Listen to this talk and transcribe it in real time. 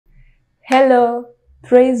Hello,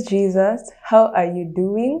 praise Jesus. How are you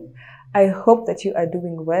doing? I hope that you are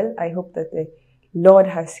doing well. I hope that the Lord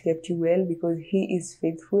has kept you well because He is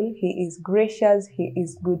faithful, He is gracious, He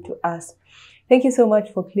is good to us. Thank you so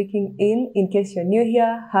much for clicking in. In case you're new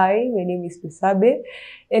here, hi, my name is Tusabe,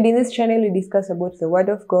 and in this channel we discuss about the Word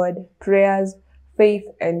of God, prayers, faith,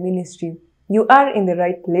 and ministry. You are in the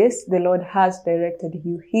right place. The Lord has directed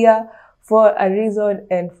you here for a reason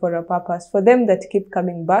and for a purpose. For them that keep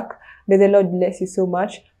coming back, may the Lord bless you so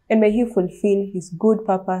much, and may He fulfill His good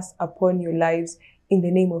purpose upon your lives in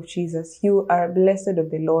the name of Jesus. You are blessed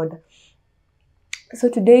of the Lord. So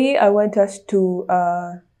today I want us to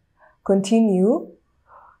continue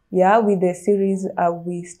with the series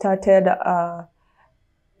we started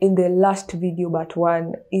in the last video, but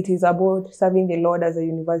one. It is about serving the Lord as a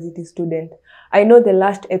university student. I know the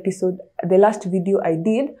last video I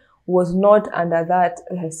did was not under that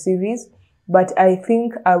series, but I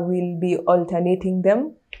think I will be alternating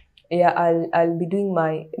them. I'll be doing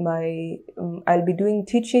I'll be doing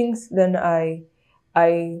teachings, then I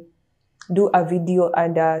do a video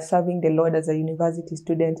under serving the Lord as a university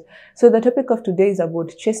student. So the topic of today is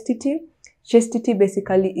about chastity. Chastity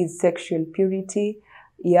basically is sexual purity.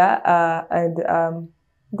 And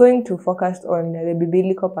going to focus on the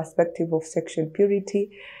biblical perspective of sexual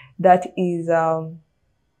purity, that is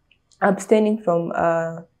abstaining from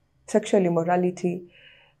sexual immorality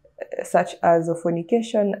such as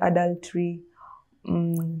fornication, adultery,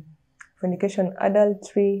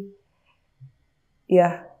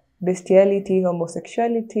 bestiality,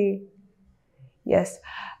 homosexuality. Yes.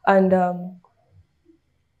 And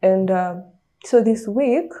so this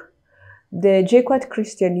week, the JKUATCU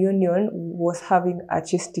Christian Union was having a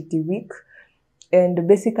chastity week, and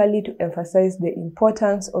basically to emphasize the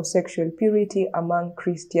importance of sexual purity among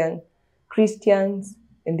Christians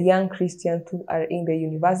and young Christians who are in the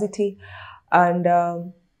university. And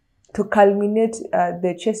to culminate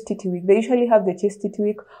the chastity week, they usually have the chastity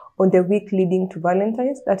week on the week leading to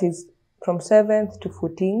Valentine's, that is from 7th to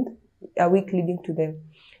 14th, a week leading to the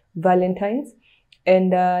Valentine's.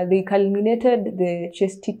 And they culminated the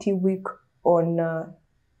chastity week on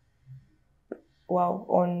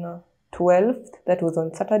 12th, that was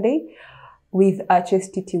on Saturday, with a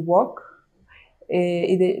chastity walk.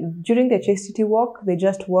 During the chastity walk, they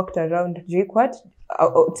just walked around JKUAT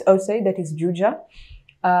outside, that is Juja,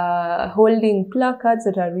 holding placards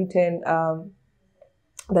that are written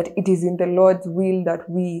that it is in the Lord's will that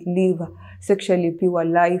we live sexually pure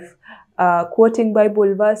life, quoting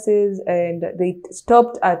Bible verses, and they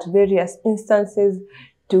stopped at various instances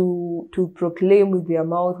to proclaim with their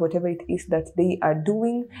mouth whatever it is that they are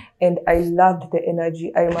doing. And I loved the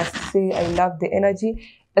energy. I must say I loved the energy,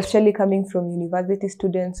 especially coming from university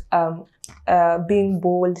students, being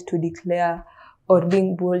bold to declare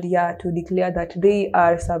that they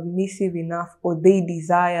are submissive enough, or they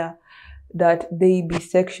desire that they be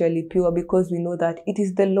sexually pure, because we know that it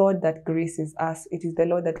is the Lord that graces us. It is the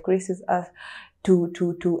Lord that graces us to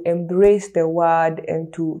embrace the word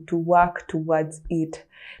and to work towards it.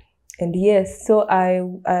 And yes, so I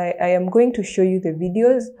am going to show you the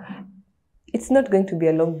videos. It's not going to be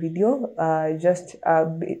a long video, just a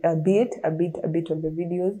bit of the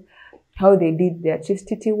videos, how they did their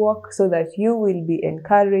chastity walk, so that you will be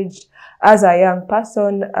encouraged as a young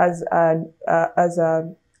person, as an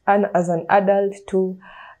adult too.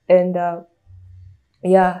 And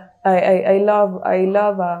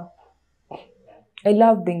I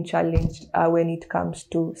love being challenged when it comes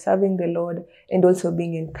to serving the Lord, and also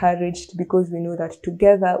being encouraged, because we know that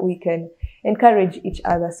together we can encourage each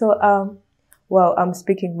other. So I'm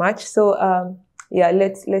speaking much. So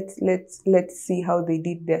let's see how they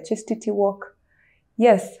did their chastity walk.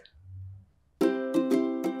 Yes.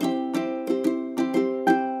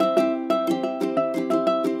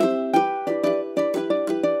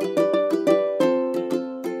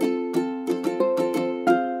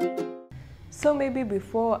 So maybe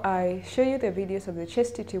before I show you the videos of the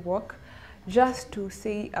chastity walk, just to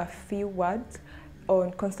say a few words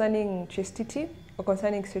concerning chastity, or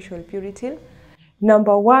concerning sexual purity.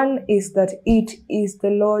 Number one is that it is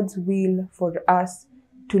the Lord's will for us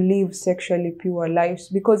to live sexually pure lives,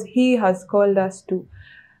 because He has called us to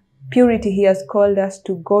purity. He has called us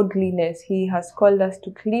to godliness. He has called us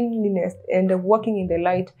to cleanliness and walking in the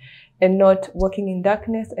light, and not walking in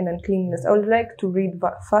darkness and uncleanness. I would like to read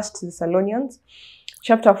 1 Thessalonians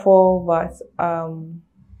chapter 4, verse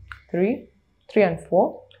 3 and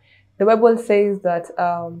 4. The Bible says that,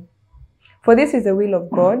 for this is the will of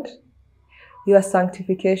God, your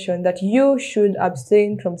sanctification, that you should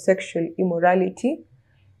abstain from sexual immorality,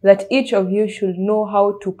 that each of you should know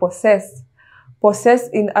how to possess Possess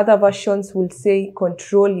in other versions will say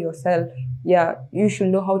control yourself. Yeah, you should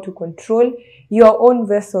know how to control your own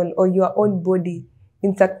vessel or your own body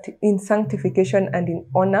in sanctification and in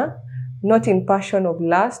honor, not in passion of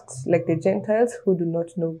lust like the Gentiles who do not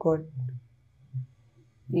know God.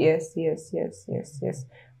 Yes.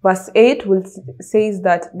 Verse 8 says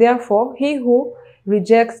that, therefore, he who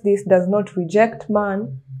rejects this does not reject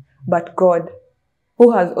man, but God,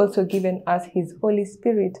 who has also given us his Holy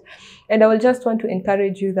Spirit. And I will just want to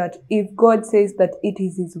encourage you that if God says that it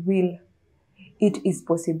is his will, it is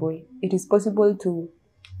possible. It is possible to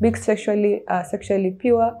be sexually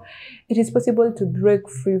pure. It is possible to break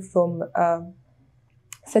free from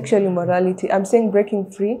sexual immorality. I'm saying breaking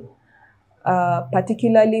free,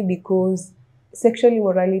 particularly because sexual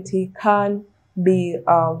immorality can be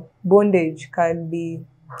bondage, can be,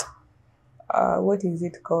 what is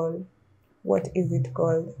it called?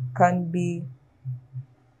 Can be,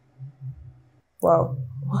 wow.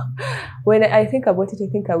 When I think about it, I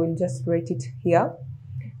think I will just write it here.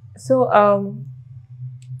 So,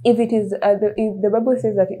 if it is, if the Bible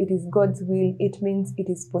says that it is God's will, it means it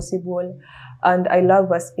is possible. And I love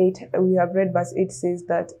verse 8. We have read verse 8 says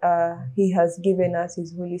that he has given us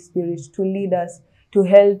his Holy Spirit to lead us, to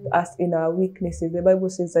help us in our weaknesses. The Bible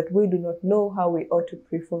says that we do not know how we ought to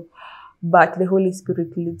pray for, but the Holy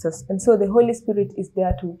Spirit leads us. And so the Holy Spirit is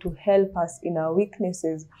there to help us in our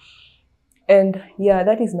weaknesses. And yeah,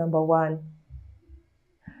 that is number one.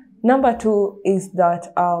 Number two is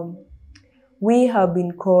that we have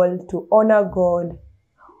been called to honor God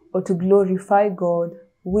or to glorify God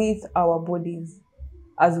with our bodies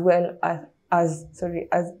as well as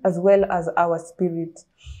our spirit.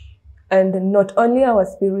 And not only our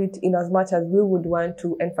spirit, in as much as we would want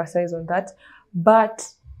to emphasize on that,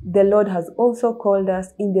 but the Lord has also called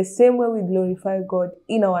us in the same way we glorify God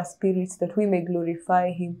in our spirits, that we may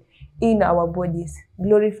glorify him in our bodies.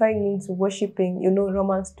 Glorifying means worshiping. You know,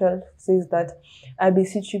 Romans 12 says that, I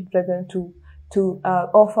beseech you, brethren, to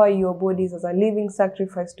offer your bodies as a living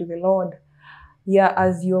sacrifice to the Lord. Yeah,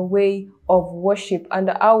 as your way of worship. And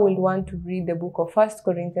I will want to read the book of 1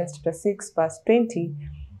 Corinthians chapter 6, verse 20.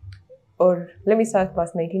 Or let me start verse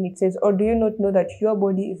 19. It says, or do you not know that your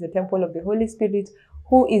body is the temple of the Holy Spirit,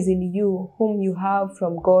 who is in you, whom you have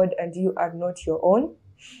from God, and you are not your own?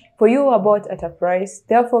 For you were bought at a price.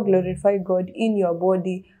 Therefore glorify God in your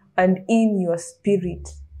body and in your spirit,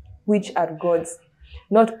 which are God's.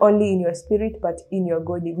 Not only in your spirit, but in your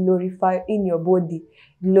body. Glorify in your body.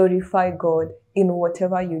 Glorify God in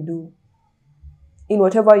whatever you do. In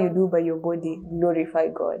whatever you do by your body, glorify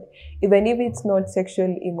God. Even if it's not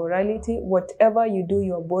sexual immorality, whatever you do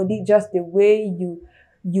your body, just the way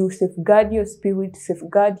you safeguard your spirit,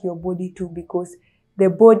 safeguard your body too, because the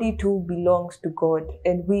body too belongs to God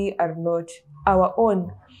and we are not our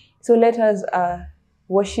own. So let us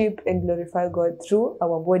worship and glorify God through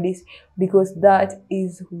our bodies, because that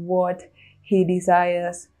is what he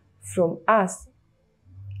desires from us.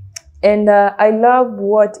 And I love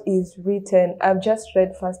what is written. I've just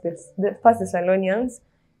read First Thessalonians.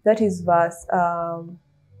 That is verse, that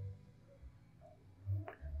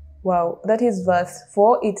is verse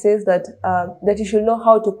 4. It says that that you should know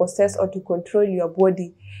how to possess or to control your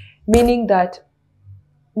body, meaning that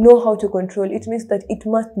know how to control. It means that it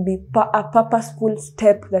must be a purposeful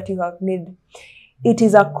step that you have made. It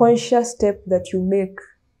is a conscious step that you make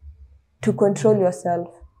to control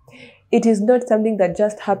yourself. It is not something that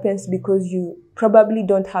just happens because you probably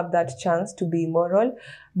don't have that chance to be immoral,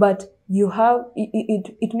 but you have,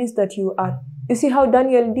 it means that you are, you see how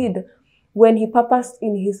Daniel did when he purposed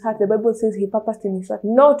in his heart. The Bible says he purposed in his heart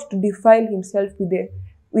not to defile himself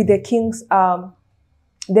with the king's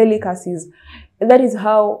delicacies. And that is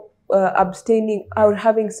how abstaining or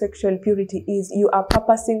having sexual purity is. You are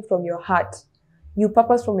purposing from your heart. You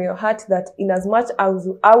purpose from your heart that in as much as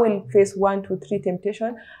I will face 1, 2, 3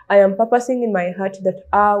 temptation, I am purposing in my heart that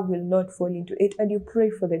I will not fall into it. And you pray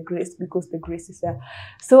for the grace, because the grace is there.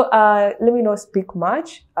 So let me not speak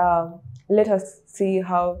much. Let us see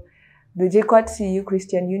how the JKUATCU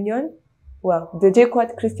Christian Union, the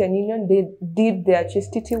JKUAT Christian Union, they did their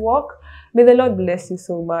chastity work. May the Lord bless you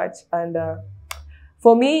so much. And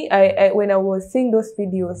for me, when I was seeing those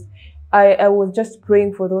videos, I was just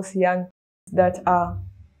praying for those young that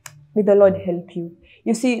may the Lord help you.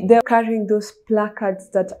 You see, they're carrying those placards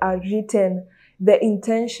that are written, the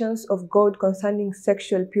intentions of God concerning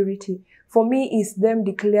sexual purity. For me, is them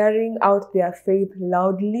declaring out their faith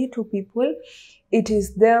loudly to people. It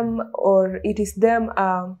is them,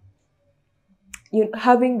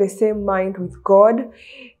 having the same mind with God.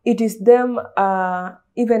 It is them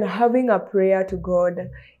even having a prayer to God.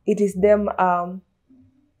 It is them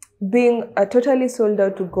being totally sold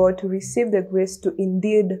out to God to receive the grace to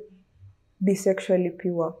indeed be sexually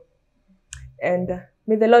pure. And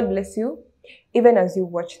may the Lord bless you even as you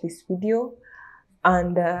watch this video,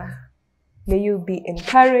 and may you be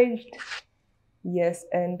encouraged. Yes,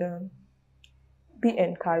 and be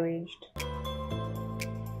encouraged.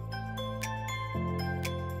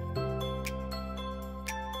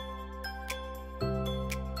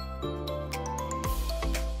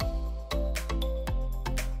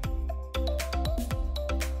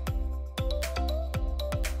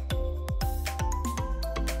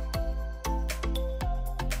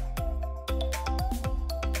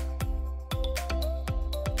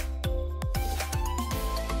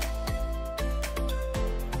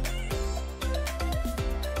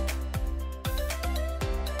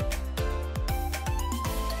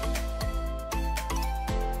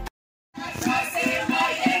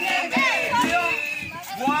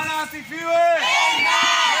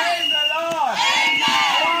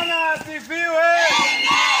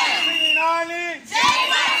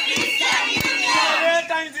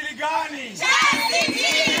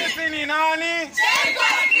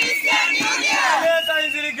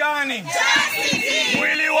 Chastity.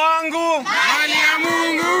 Mwili wangu mali ya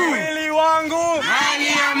Mungu. Mwili wangu mali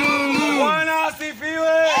ya Mungu. Bwana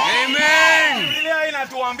asifiwe. Amen. Biblia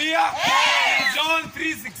inatuambia John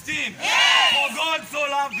 3:16. For God so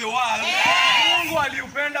loved the world. Mungu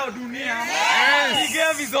aliupenda dunia. He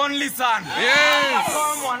gave his only son.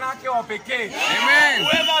 Kwa mwanake wa pekee. Amen.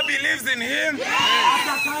 Whoever believes in him,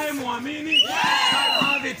 atakaye muamini, shall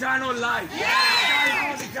have eternal life. Shall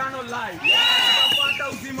have eternal life. Atapata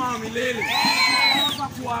uzima wa milele. Hapa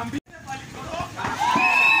kuambia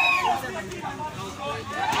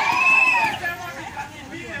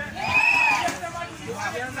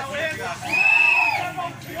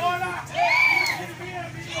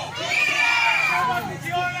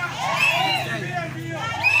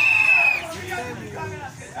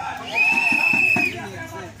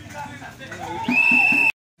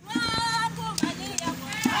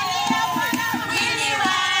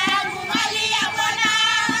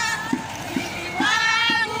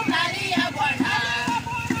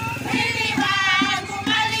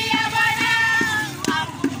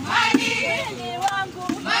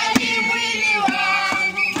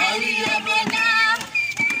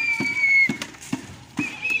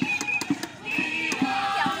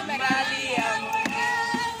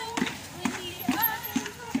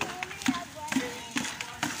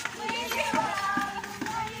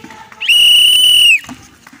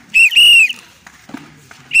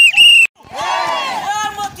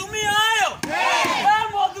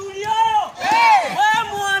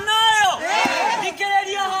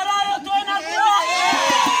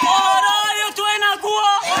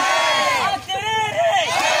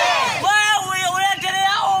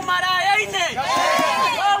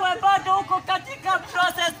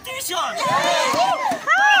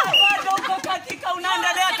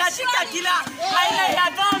kila aina ya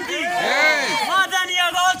dhambi. Mwathani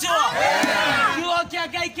agochwo. Kiugo kia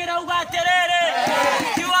Ngai kirauga atiriri.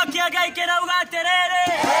 Kiugo kia Ngai kirauga atiriri.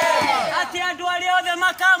 Ati andu aria othe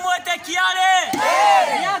makamwetekia-ri,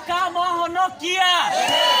 niakamahonokia.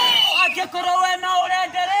 Angikorwo we no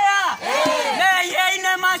urenderea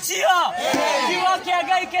mehia-ini macio, kiugo kia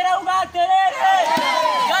Ngai kirauga atiriri.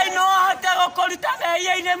 Ngai no ahote gukuruta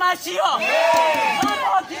mehia-ini macio.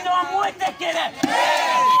 No nginya umwetekere.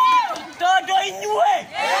 Todo inyue